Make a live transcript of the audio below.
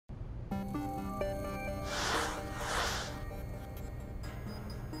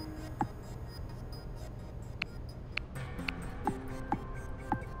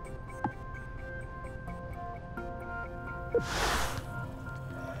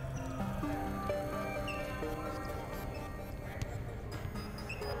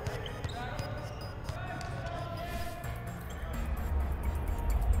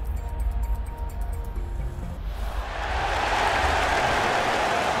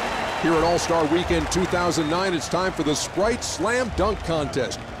Here at All-Star Weekend 2009, it's time for the Sprite Slam Dunk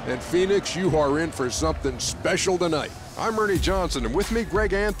Contest. And Phoenix, you are in for something special tonight. I'm Ernie Johnson, and with me,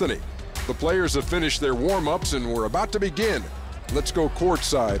 Greg Anthony. The players have finished their warm-ups, and we're about to begin. Let's go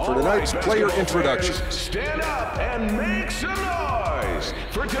courtside for tonight's player introduction. Stand up and make some noise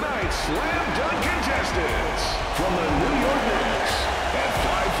for tonight's Slam Dunk contestants. From the New York Knicks, at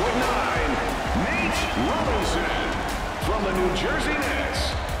 5'9", Nate Robinson. From the New Jersey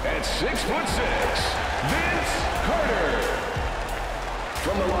Nets, at 6'6", Vince Carter.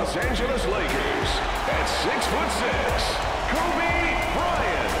 From the Los Angeles Lakers, at 6'6", Kobe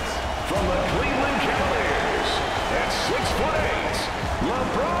Bryant. From the Cleveland Cavaliers, at 6'8",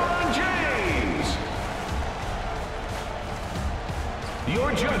 LeBron James.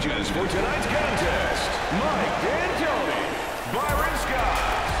 Your judges for tonight's contest: Mike D'Antoni, Byron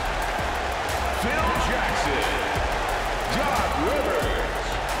Scott, Phil Jackson, Doc Rivers,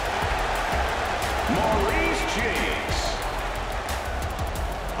 Maurice Cheeks.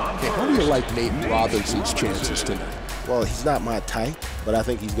 How do you like Nate Robinson's chances tonight? Well, he's not my type, but I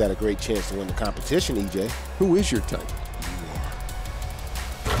think he's got a great chance to win the competition, EJ. Who is your type?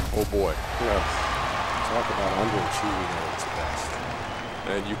 Oh, boy. Well, talk about underachieving at its best.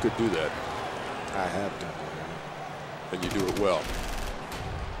 And you could do that. I have done it. And you do it well.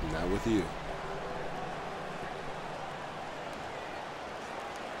 Not with you.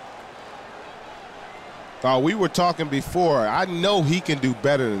 We were talking before. I know he can do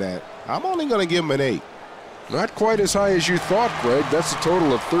better than that. I'm only going to give him an 8. Not quite as high as you thought, Greg. That's a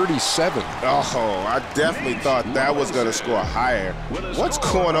total of 37. Oh, I definitely thought that was going to score higher. What's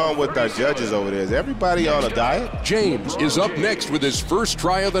going on with our judges over there? Is everybody on a diet? James is up next with his first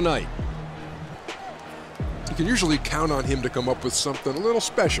try of the night. You can usually count on him to come up with something a little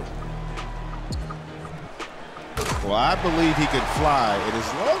special. Well, I believe he can fly, and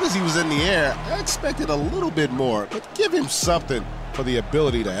as long as he was in the air, I expected a little bit more, but give him something for the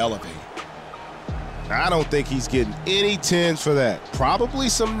ability to elevate. I don't think he's getting any 10s for that. Probably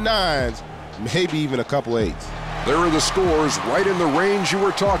some 9s, maybe even a couple 8s. There are the scores right in the range you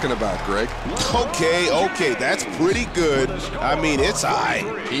were talking about, Greg. Okay, that's pretty good. I mean, it's high.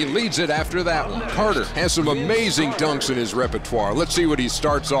 He leads it after that one. Carter has some amazing dunks in his repertoire. Let's see what he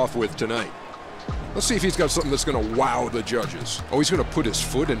starts off with tonight. Let's see if he's got something that's going to wow the judges. Oh, he's going to put his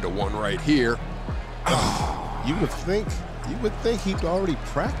foot into one right here. Oh, you would think he'd already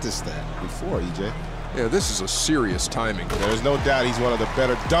practiced that before, EJ. Yeah, this is a serious timing. There's no doubt he's one of the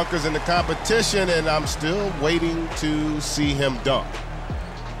better dunkers in the competition, and I'm still waiting to see him dunk.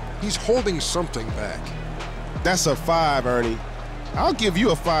 He's holding something back. That's a 5, Ernie. I'll give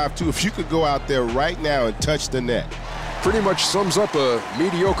you a 5, too, if you could go out there right now and touch the net. Pretty much sums up a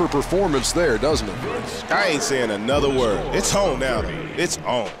mediocre performance there, doesn't it? I ain't saying another word. It's home now, though. It's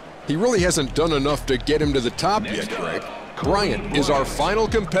on. He really hasn't done enough to get him to the top yet, Greg. Bryant is our final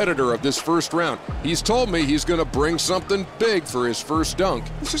competitor of this first round. He's told me he's going to bring something big for his first dunk.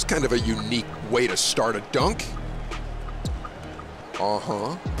 This is kind of a unique way to start a dunk.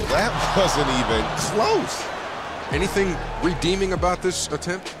 That wasn't even close. Anything redeeming about this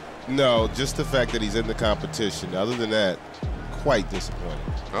attempt? No, just the fact that he's in the competition. Other than that, quite disappointing.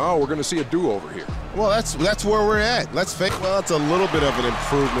 Oh, we're going to see a do-over here. Well, that's where we're at. Let's fake. Well, it's a little bit of an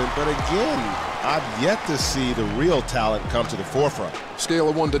improvement, but again, I've yet to see the real talent come to the forefront. Scale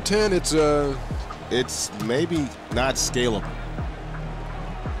of 1 to 10, it's maybe not scalable.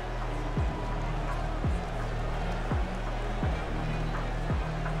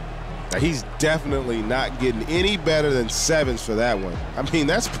 Now, he's definitely not getting any better than 7s for that one. I mean,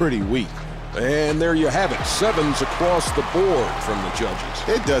 that's pretty weak. And there you have it, 7s across the board from the judges.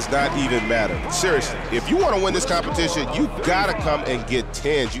 It does not even matter. Seriously, if you want to win this competition, you got to come and get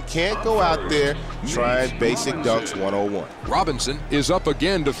 10s. You can't go out there trying basic dunks 101. Robinson is up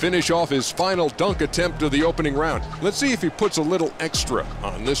again to finish off his final dunk attempt of the opening round. Let's see if he puts a little extra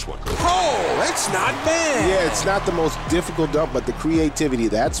on this one. Oh, that's not bad. Yeah, it's not the most difficult dunk, but the creativity,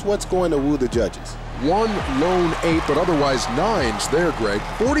 that's what's going to woo the judges. One lone 8, but otherwise 9s there, Greg.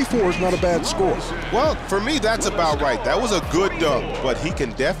 44 is not a bad score. Well, for me, that's about right. That was a good dunk, but he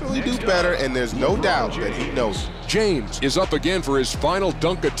can definitely do better, and there's no doubt that he knows. James is up again for his final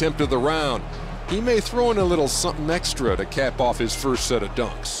dunk attempt of the round. He may throw in a little something extra to cap off his first set of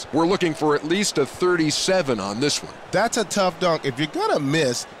dunks. We're looking for at least a 37 on this one. That's a tough dunk. If you're gonna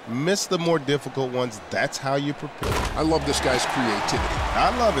miss the more difficult ones. That's how you prepare. I love this guy's creativity.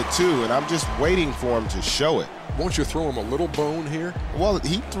 I love it too, and I'm just waiting for him to show it. Won't you throw him a little bone here? Well,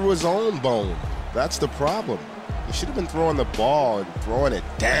 he threw his own bone. That's the problem. He should have been throwing the ball and throwing it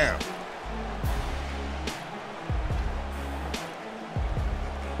down.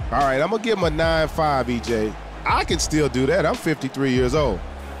 All right, I'm going to give him a 9.5, EJ. I can still do that. I'm 53 years old.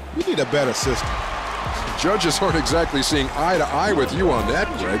 We need a better system. Judges aren't exactly seeing eye to eye with you on that,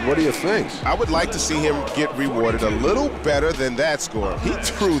 Greg. What do you think? I would like to see him get rewarded a little better than that score. He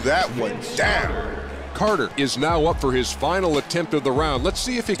threw that one down. Carter is now up for his final attempt of the round. Let's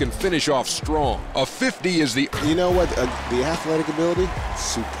see if he can finish off strong. A 50 is the... You know what? The athletic ability,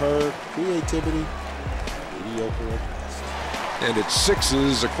 superb. Creativity, mediocre. And it's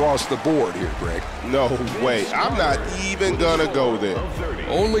 6s across the board here, Greg. No way. I'm not even gonna go there.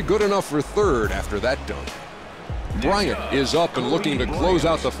 Only good enough for third after that dunk. Bryant is up and looking to close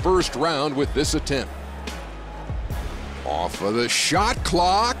out the first round with this attempt. Off of the shot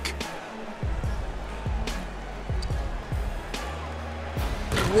clock.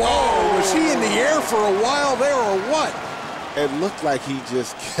 Whoa, was he in the air for a while there or what? It looked like he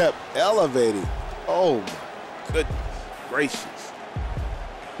just kept elevating. Oh, my goodness gracious.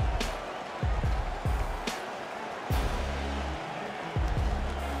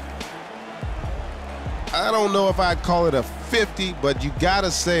 I don't know if I'd call it a 50, but you gotta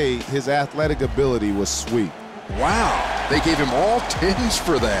say his athletic ability was sweet. Wow, they gave him all 10s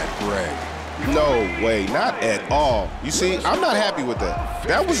for that, Greg. No way, not at all. You see, I'm not happy with that.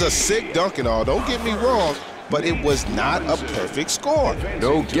 That was a sick dunk and all, don't get me wrong, but it was not a perfect score.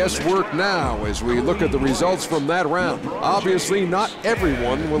 No guesswork now as we look at the results from that round. Obviously, not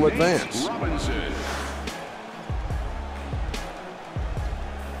everyone will advance.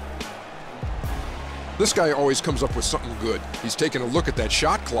 This guy always comes up with something good. He's taking a look at that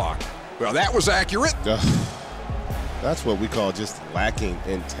shot clock. Well, that was accurate. That's what we call just lacking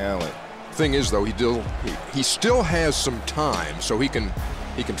in talent. Thing is, though, he still has some time, so he can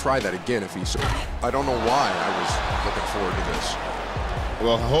try that again if he so. I don't know why I was looking forward to this.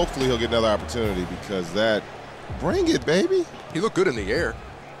 Well, hopefully he'll get another opportunity because that, bring it, baby. He looked good in the air.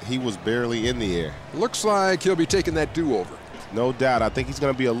 He was barely in the air. Looks like he'll be taking that do-over. No doubt. I think he's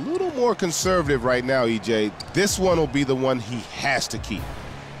going to be a little more conservative right now, EJ. This one will be the one he has to keep.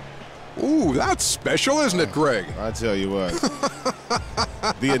 Ooh, that's special, isn't it, Greg? I tell you what.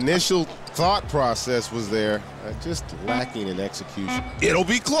 The initial thought process was there, just lacking in execution. It'll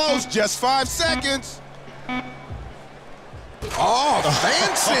be close, just 5 seconds. Oh,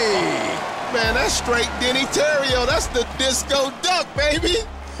 fancy! Man, that's straight Denny Terrio. That's the disco duck, baby.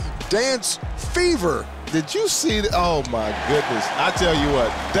 Dance fever. Did you see that? Oh, my goodness. I tell you what,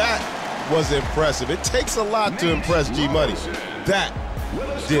 that was impressive. It takes a lot to impress G-Money. That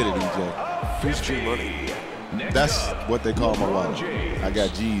did it, EJ. Who's G-Money? That's what they call my wallet. I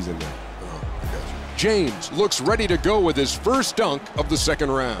got G's in there. James looks ready to go with his first dunk of the second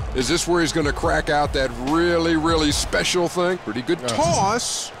round. Is this where he's going to crack out that really, really special thing? Pretty good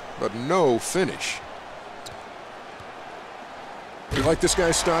toss, but no finish. You like this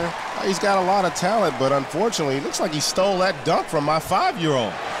guy's style? He's got a lot of talent, but unfortunately, it looks like he stole that dunk from my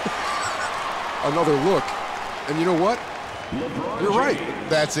 5-year-old. Another look, and you know what? You're right.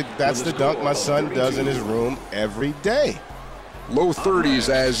 That's the dunk my son does in his room every day. Low 30s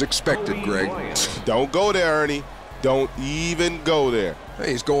as expected, Greg. Don't go there, Ernie. Don't even go there.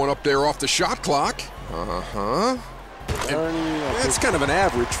 Hey, he's going up there off the shot clock. Uh-huh. That's kind of an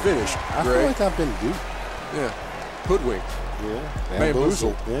average finish, Greg. I feel like I've been duped. Yeah. Hoodwinked. Yeah.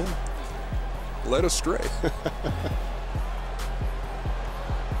 Bamboozled. Yeah. Led astray.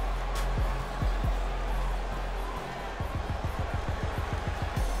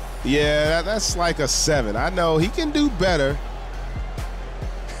 Yeah, that's like a 7. I know he can do better.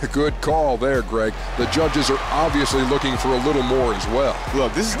 Good call there, Greg. The judges are obviously looking for a little more as well.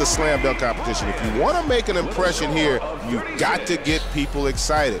 Look, this is the slam dunk competition. If you want to make an impression here, you've got to get people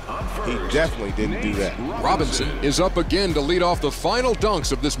excited. He definitely didn't do that. Robinson is up again to lead off the final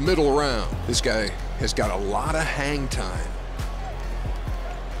dunks of this middle round. This guy has got a lot of hang time.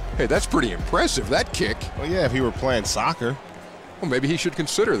 Hey, that's pretty impressive, that kick. Well, yeah, if he were playing soccer. Well, maybe he should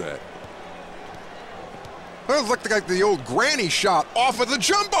consider that. That looked like the old granny shot off of the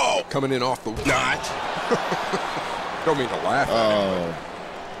jumbo. Coming in off the notch. Don't mean to laugh at it.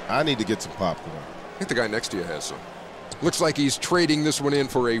 I need to get some popcorn. I think the guy next to you has some. Looks like he's trading this one in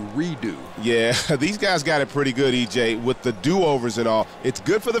for a redo. Yeah, these guys got it pretty good, EJ, with the do-overs and all. It's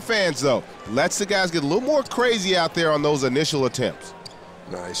good for the fans, though. Lets the guys get a little more crazy out there on those initial attempts.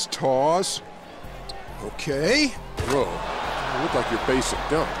 Nice toss. Okay. Whoa. Looked like your basic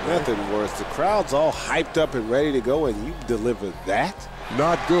dunk. Nothing worse. The crowd's all hyped up and ready to go, and you deliver that?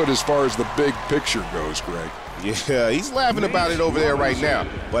 Not good as far as the big picture goes, Greg. Yeah, he's laughing about it over there right now.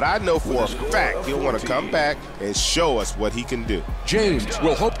 But I know for a fact he'll want to come back and show us what he can do. James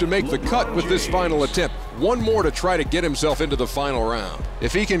will hope to make the cut with this final attempt. One more to try to get himself into the final round.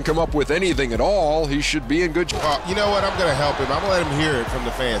 If he can come up with anything at all, he should be in good shape. You know what? I'm going to help him. I'm going to let him hear it from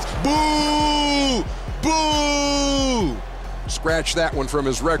the fans. Boo! Boo! Scratch that one from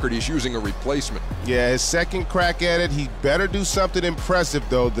his record. He's using a replacement. Yeah, his second crack at it. He better do something impressive,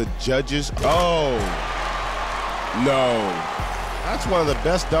 though. The judges. Oh. No. That's one of the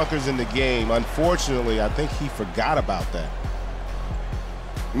best dunkers in the game. Unfortunately, I think he forgot about that.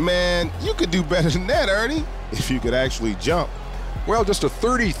 Man, you could do better than that, Ernie, if you could actually jump. Well, just a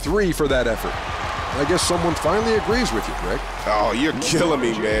 33 for that effort. I guess someone finally agrees with you, Greg. Oh, you're killing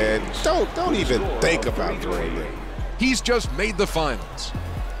me, man. Don't even think about throwing it. He's just made the finals.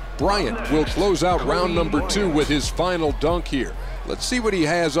 Bryant will close out round number 2 with his final dunk here. Let's see what he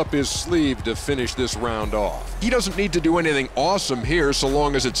has up his sleeve to finish this round off. He doesn't need to do anything awesome here so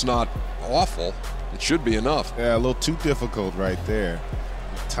long as it's not awful. It should be enough. Yeah, a little too difficult right there.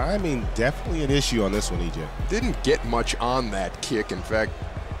 Timing definitely an issue on this one, EJ. Didn't get much on that kick. In fact,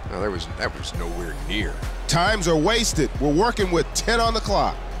 no, that was nowhere near. Times are wasted. We're working with 10 on the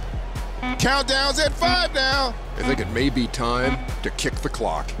clock. Countdown's at 5 now. I think it may be time to kick the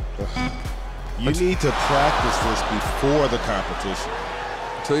clock. You need to practice this before the competition.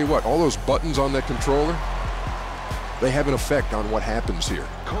 I'll tell you what, all those buttons on that controller, they have an effect on what happens here.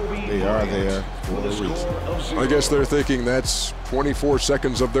 They are there for a reason. I guess they're thinking that's 24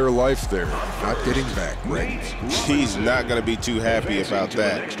 seconds of their life there. Not getting back, Greg. He's not going to be too happy about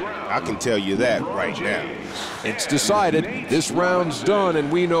that. I can tell you that right now. It's decided. This round's done,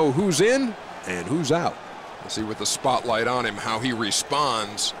 and we know who's in and who's out. Let's see with the spotlight on him how he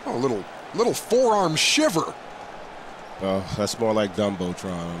responds. Oh, a little forearm shiver. Oh, that's more like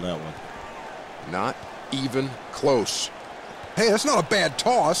Dumbotron on that one. Not even close. Hey, that's not a bad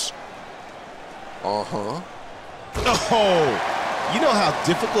toss. Uh-huh. Oh, you know how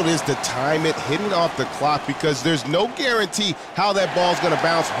difficult it is to time it hitting off the clock because there's no guarantee how that ball's going to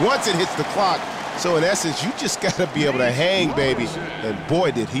bounce once it hits the clock. So in essence, you just got to be able to hang, baby. And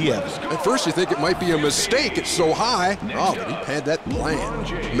boy, did he ever. At first you think it might be a mistake. It's so high. Oh, but he had that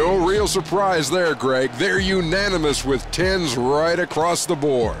planned. No real surprise there, Greg. They're unanimous with 10s right across the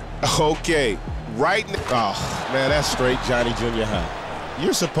board. Okay, right now. Oh, man, that's straight Johnny Junior High.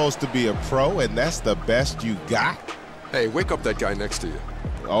 You're supposed to be a pro, and that's the best you got? Hey, wake up that guy next to you.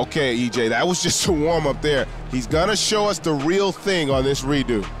 Okay, EJ, that was just a warm-up there. He's going to show us the real thing on this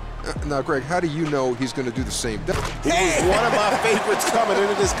redo. Now, Greg, how do you know he's going to do the same? He was one of my favorites coming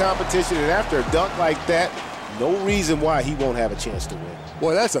into this competition, and after a dunk like that, no reason why he won't have a chance to win.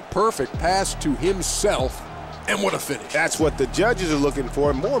 Boy, that's a perfect pass to himself, and what a finish. That's what the judges are looking for,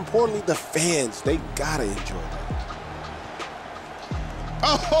 and more importantly, the fans. They got to enjoy that.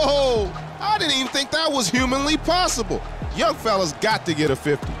 Oh, I didn't even think that was humanly possible. Young fella's got to get a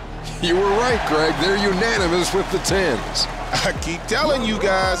 50. You were right, Greg. They're unanimous with the 10s. I keep telling you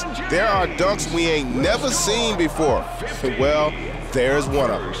guys, there are dunks we ain't never seen before. Well, there's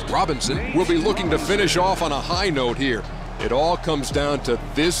one of them. Robinson will be looking to finish off on a high note here. It all comes down to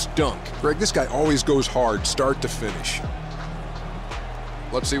this dunk. Greg, this guy always goes hard, start to finish.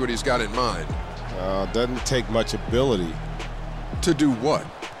 Let's see what he's got in mind. Doesn't take much ability. To do what?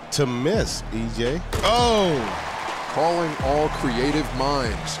 To miss, EJ. Oh! Calling all creative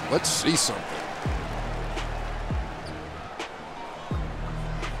minds. Let's see something.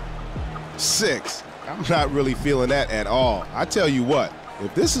 6. I'm not really feeling that at all. I tell you what,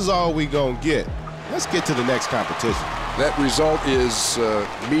 if this is all we gonna get, let's get to the next competition. That result is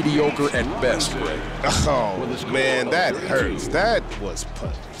mediocre at best, Greg. Oh, man, that hurts. That was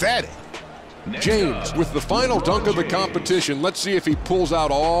pathetic. James, with the final dunk of the competition, let's see if he pulls out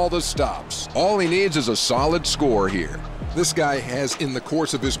all the stops. All he needs is a solid score here. This guy has, in the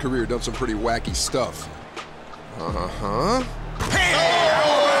course of his career, done some pretty wacky stuff. Uh-huh.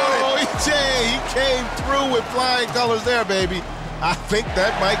 Oh, EJ, he came through with flying colors there, baby. I think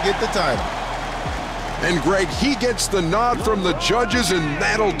that might get the title. And Greg, he gets the nod from the judges, and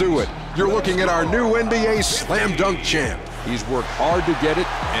that'll do it. You're looking at our new NBA Slam Dunk champ. He's worked hard to get it,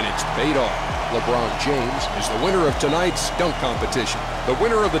 and it's paid off. LeBron James is the winner of tonight's dunk competition. The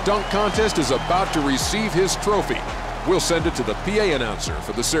winner of the dunk contest is about to receive his trophy. We'll send it to the PA announcer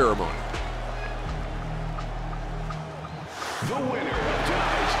for the ceremony. The winner of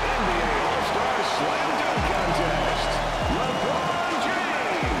tonight's NBA All-Star Slam Dunk Contest, LeBron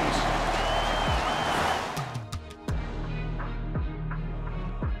James.